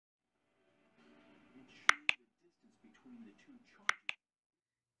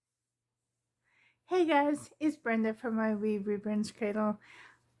Hey guys, it's Brenda from my Reborns Cradle.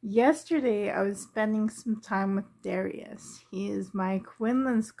 Yesterday I was spending some time with Darius. He is my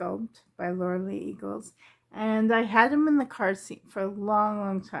Quinlynn sculpt by Lorelei Eagles, and I had him in the car seat for a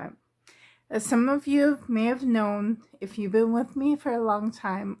long time. As some of you may have known, if you've been with me for a long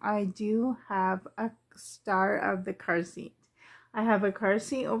time, I do have a star of the car seat. I have a car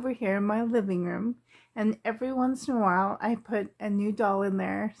seat over here in my living room, and every once in a while I put a new doll in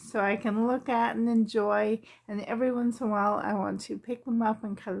there so I can look at and enjoy, and every once in a while I want to pick them up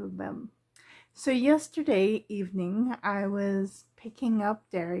and cuddle them. So yesterday evening I was picking up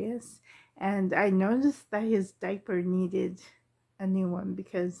Darius, and I noticed that his diaper needed a new one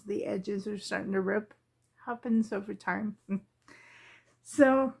because the edges are starting to rip. Happens over time.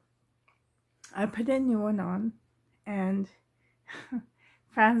 So I put a new one on, and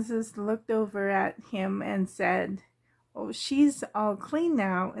Francis looked over at him and said, "Oh, she's all clean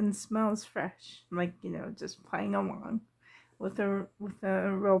now and smells fresh." Like, you know, just playing along with a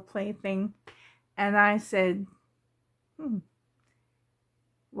role play thing. And I said,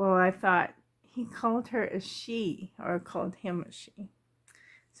 well, I thought he called her a she, or called him a she.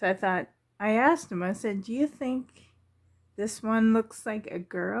 So I asked him, I said, "Do you think this one looks like a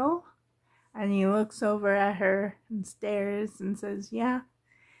girl?" And he looks over at her and stares and says, "Yeah."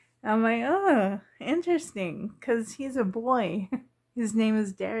 And I'm like, "Oh, interesting, because he's a boy." His name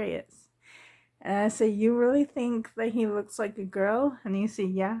is Darius. And I said, "You really think that he looks like a girl?" And he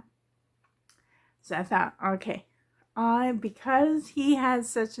said, "Yeah." So I thought, okay, because he has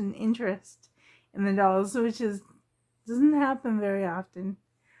such an interest in the dolls, which doesn't happen very often,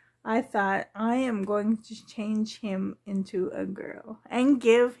 I thought I am going to change him into a girl and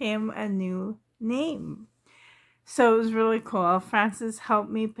give him a new name. So it was really cool. Francis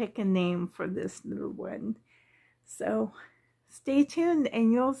helped me pick a name for this little one. So stay tuned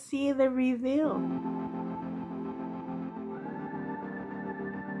and you'll see the reveal.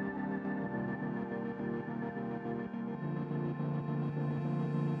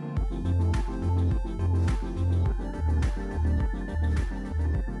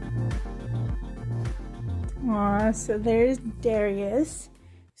 So there's Darius,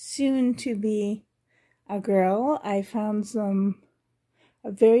 soon to be a girl. I found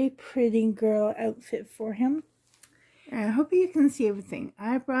a very pretty girl outfit for him. I hope you can see everything.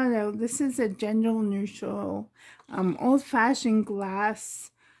 I brought out, this is a gender neutral, old-fashioned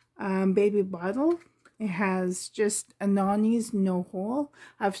glass baby bottle. It has just a Nani's no hole.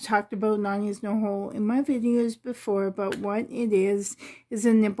 I've talked about Nani's no hole in my videos before, but what it is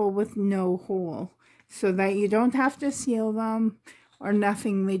a nipple with no hole, so that you don't have to seal them or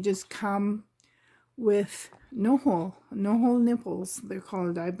nothing. They just come with no hole nipples, they're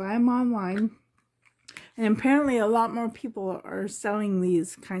called. I buy them online, and apparently a lot more people are selling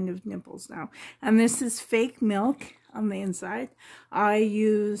these kind of nipples now. And this is fake milk on the inside. I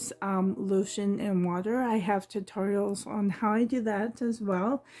use lotion and water. I have tutorials on how I do that as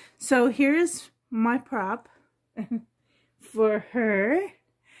well. So here's my prop for her.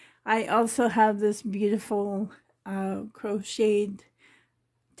 I also have this beautiful crocheted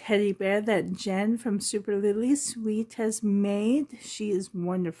teddy bear that Jen from Super Lily Sweet has made. She is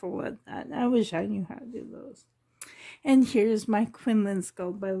wonderful at that. I wish I knew how to do those. And here's my Quinlynn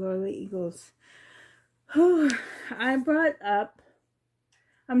sculpt by Lorelei Eagles. I brought up,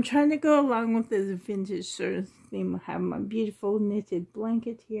 I'm trying to go along with this vintage sort of theme. I have my beautiful knitted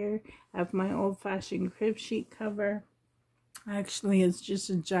blanket here. I have my old-fashioned crib sheet cover. Actually, it's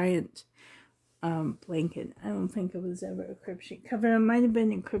just a giant blanket. I don't think it was ever a crib sheet cover. It might have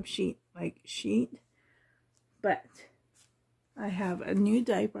been a crib sheet sheet, but I have a new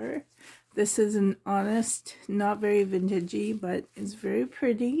diaper. This is an honest, not very vintagey, but it's very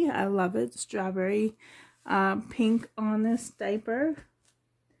pretty. I love it. Strawberry pink honest diaper.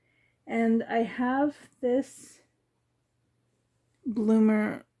 And I have this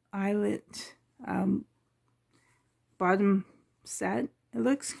bloomer eyelet bottom set. It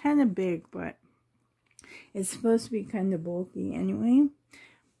looks kind of big, but it's supposed to be kind of bulky anyway.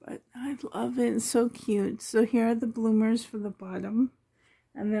 But I love it. It's so cute. So here are the bloomers for the bottom.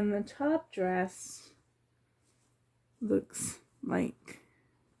 And then the top dress looks like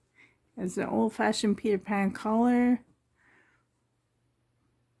it's an old-fashioned Peter Pan collar.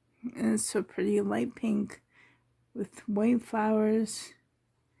 And it's so pretty, light pink with white flowers.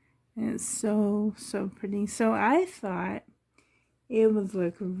 And it's so pretty. So I thought it would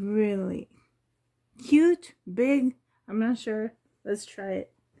look really cute, big. I'm not sure. Let's try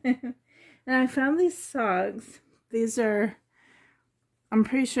it. And I found these socks. These are, I'm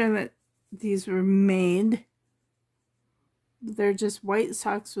pretty sure that these were made They're just white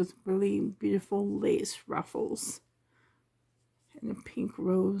socks with really beautiful lace ruffles. And a pink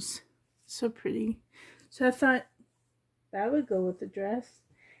rose. So pretty. So I thought that would go with the dress.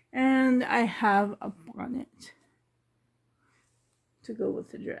 And I have a bonnet to go with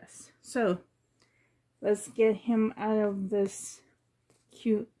the dress. So let's get him out of this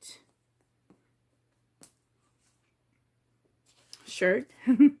cute shirt.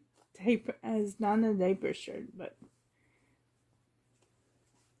 Diaper, it's not a diaper shirt, but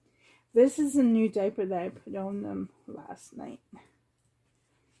this is a new diaper that I put on them last night.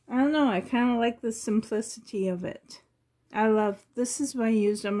 I don't know, I kind of like the simplicity of it. I love, this is what I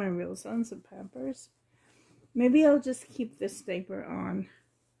used on my real sons of Pampers. Maybe I'll just keep this diaper on.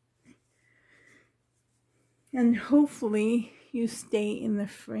 And hopefully you stay in the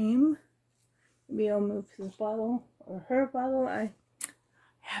frame. Maybe I'll move his bottle or her bottle. I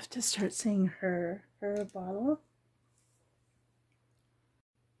have to start saying her bottle.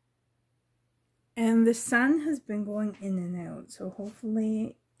 And the sun has been going in and out, so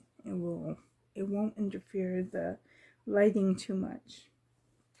hopefully it won't interfere the lighting too much.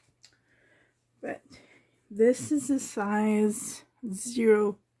 But this is a size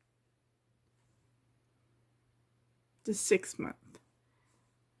 0 to 6 month.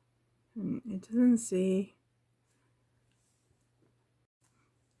 And it doesn't say.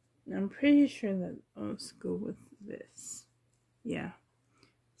 I'm pretty sure that let's go with this. Yeah.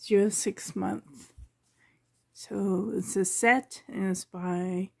 0 to 6 month. So it's a set and it's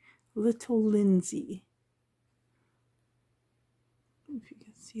by Little Lindsay. If you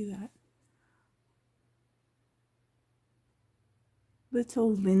can see that.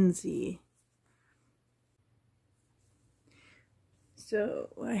 Little Lindsay. So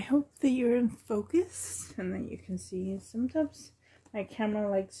I hope that you're in focus and that you can see. Sometimes my camera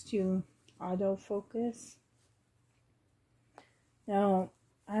likes to autofocus. Now,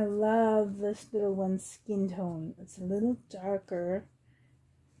 I love this little one's skin tone. It's a little darker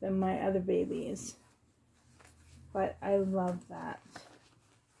than my other babies, but I love that.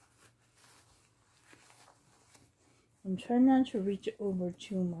 I'm trying not to reach over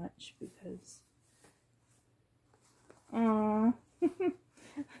too much because, aww,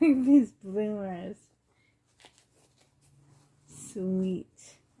 like these bloomers.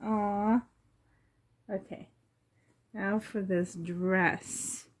 Sweet. Aww. Okay. Now for this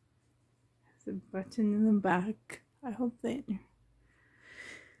dress. There's a button in the back. I hope that I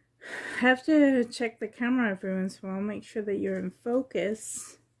have to check the camera every once in a while. Make sure that you're in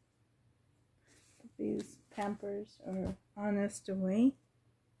focus. These Pampers are honest away.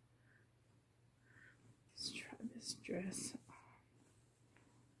 Let's try this dress.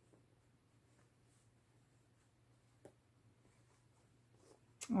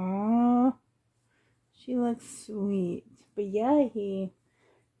 Aww. She looks sweet. But yeah,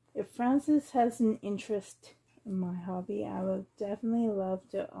 if Francis has an interest in my hobby, I would definitely love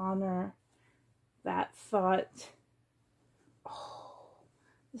to honor that thought. Oh,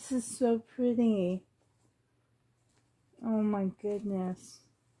 this is so pretty. Oh my goodness.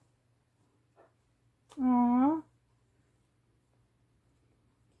 Aww.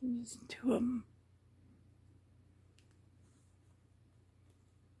 Just do them.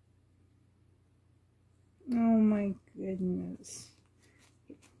 Oh my goodness.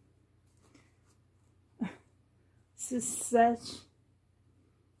 This is such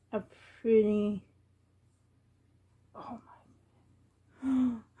a pretty, oh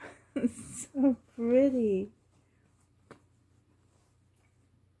my, it's so pretty.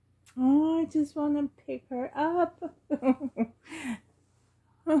 Oh, I just want to pick her up. Oh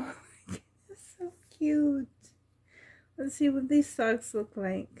my goodness, so cute. Let's see what these socks look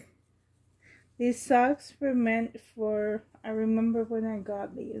like. These socks were meant for, I remember when I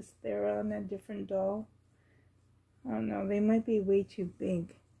got these, they were on a different doll. I don't know, they might be way too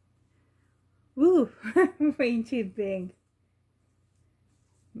big. Woo, way too big.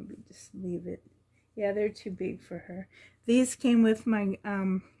 Maybe just leave it. Yeah, they're too big for her. These came with my,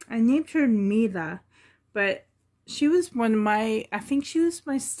 I named her Mila, but she was one of my, I think she was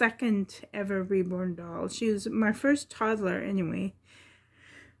my second ever reborn doll. She was my first toddler anyway.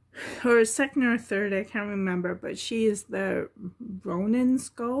 Or second or third, I can't remember, but she is the Ronin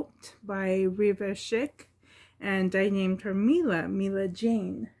sculpt by Riva Chic, and I named her Mila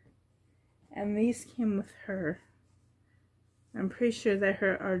Jane, and these came with her. I'm pretty sure that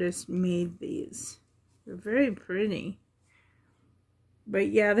her artist made these. They're very pretty, but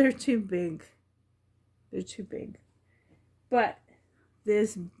yeah, they're too big. They're too big, but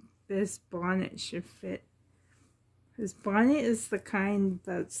this bonnet should fit. This bonnet is the kind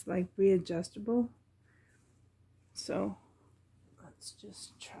that's like readjustable. So Let's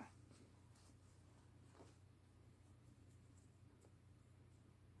just try.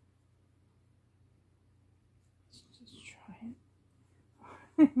 Let's just try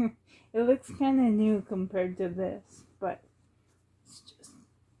it. It looks kind of new compared to this, but it's just,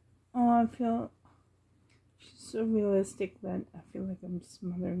 oh, I feel she's so realistic that I feel like I'm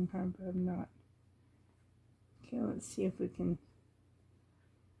smothering her, but I'm not. Okay, let's see if we can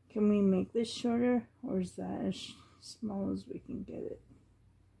we make this shorter, or is that as small as we can get it?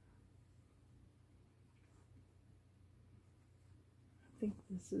 I think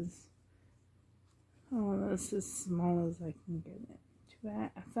this is, oh, that's as small as I can get it.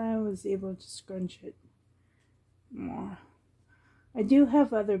 I thought I was able to scrunch it more. I do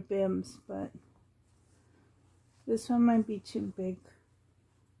have other bibs, but this one might be too big.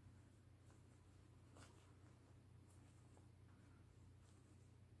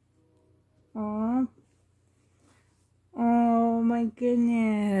 Aww. Oh my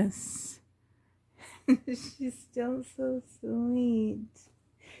goodness. She's still so sweet.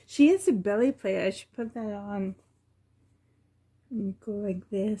 She has a belly plate. I should put that on. And go like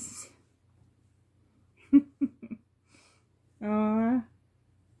this. Aww.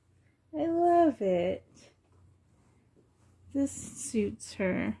 I love it. This suits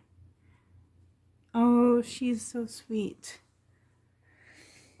her. Oh, she's so sweet.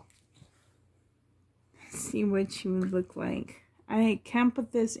 Let's see what she would look like. I can't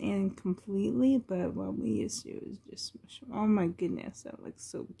put this in completely, but what we used to do is just smush. Oh my goodness, that looks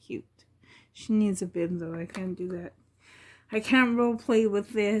so cute. She needs a bib though. I can't do that. I can't role play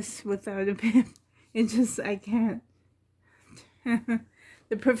with this without a bib. It just, I can't.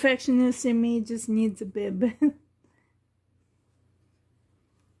 The perfectionist in me just needs a bib.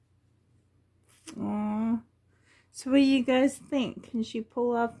 Aww. So what do you guys think? Can she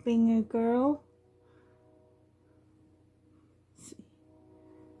pull off being a girl? Let's see.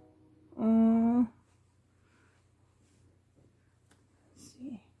 Aww. Let's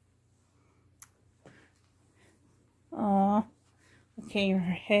see. Aww. Okay, her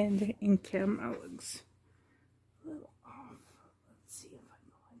head in camera looks a little off. Let's see if I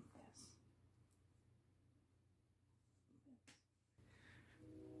go like this.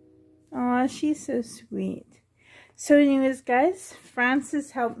 Aw, she's so sweet. So anyways, guys,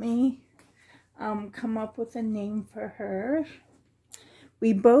 Francis helped me come up with a name for her.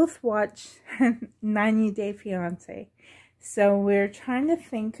 We both watched 90 Day Fiancé. So we're trying to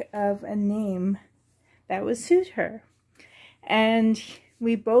think of a name that would suit her. And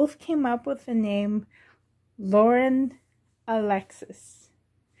we both came up with the name Lauren Alexis.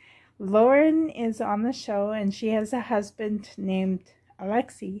 Lauren is on the show and she has a husband named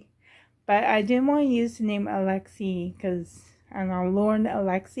Alexi. But I didn't want to use the name Alexi because, I don't know, Lauren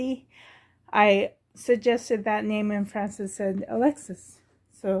Alexi. I suggested that name and Francis said Alexis.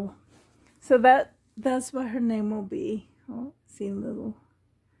 So that's what her name will be. Oh, see a little.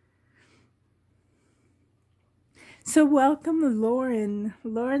 So welcome, Lauren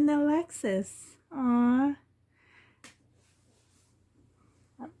Alexis. Aww.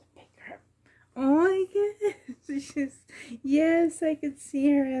 I have to pick her up. Oh my goodness. Yes, I could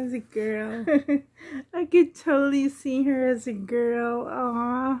see her as a girl. I could totally see her as a girl.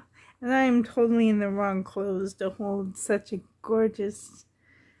 Aww. And I am totally in the wrong clothes to hold such a gorgeous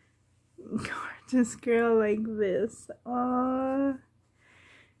girl like this. Aww.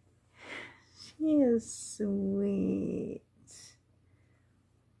 She is sweet.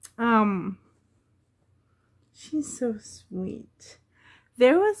 She's so sweet.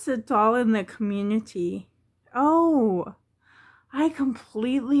 There was a doll in the community. Oh, I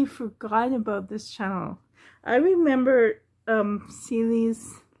completely forgot about this channel. I remember, see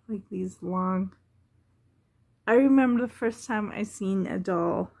these, like these long. I remember the first time I seen a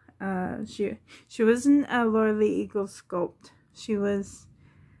doll. She wasn't a Laura the Eagle sculpt. She was,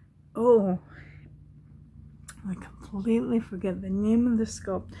 oh, I completely forget the name of the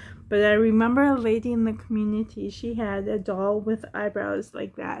sculpt, but I remember a lady in the community, she had a doll with eyebrows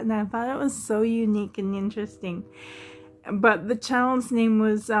like that, and I thought it was so unique and interesting. But the channel's name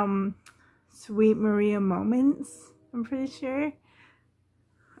was Sweet Maria Moments, I'm pretty sure.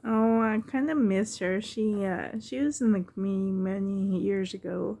 Oh, I kind of miss her. She was in the community many years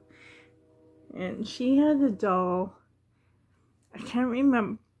ago, and she had a doll. I can't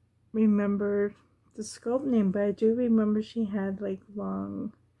remember the sculpt name, but I do remember she had like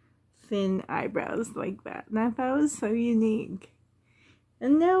long, thin eyebrows like that, and I thought it was so unique.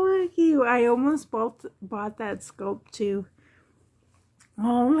 And now look at you, I almost bought that sculpt too.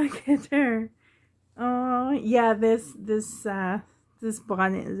 Oh, look at her. Oh yeah, this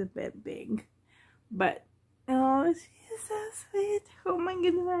bonnet is a bit big, but Oh, she's so sweet. Oh my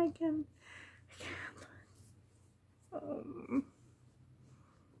goodness, I can't. Oh.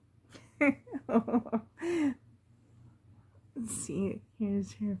 Let's see,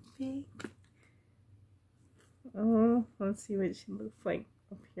 here's her face. Oh, let's see what she looks like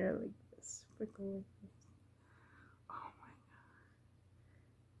up here, like this. Sprinkle like this. Oh my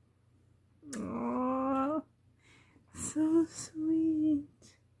god. Oh, so sweet.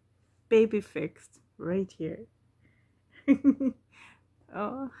 Baby fixed right here.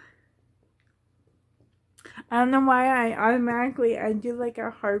 Oh. I don't know why I do like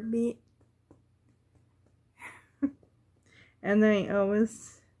a heartbeat. And I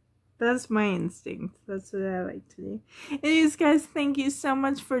always, that's my instinct. That's what I like to do. Anyways, guys, thank you so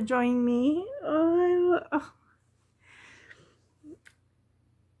much for joining me. Oh,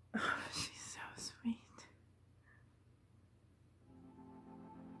 she's so sweet.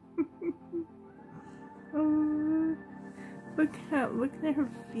 Oh, look at her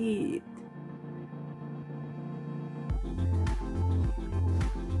feet.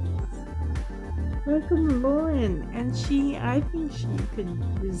 Look at Lauren, and I think she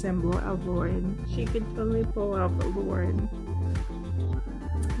could resemble a Lauren. She could totally pull off a Lauren.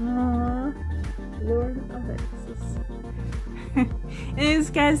 Aww, Lauren Alexis. Anyways,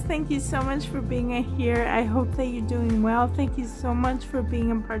 guys, thank you so much for being here. I hope that you're doing well. Thank you so much for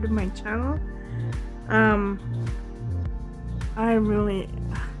being a part of my channel. I really,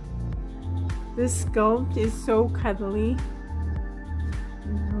 this sculpt is so cuddly.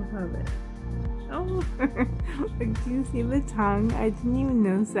 I love it. Oh, do you see the tongue? I didn't even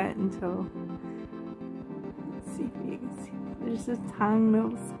notice that until, let's see if you can see. There's a tongue that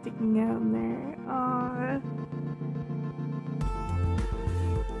was sticking out in there. Aww.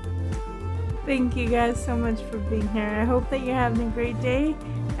 Thank you guys so much for being here. I hope that you're having a great day.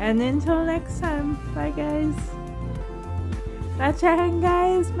 And until next time, bye guys. Match your hand,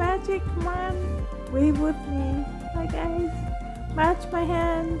 guys. Magic, come on. Wave with me. Bye guys. Match my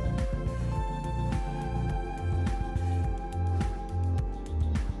hand.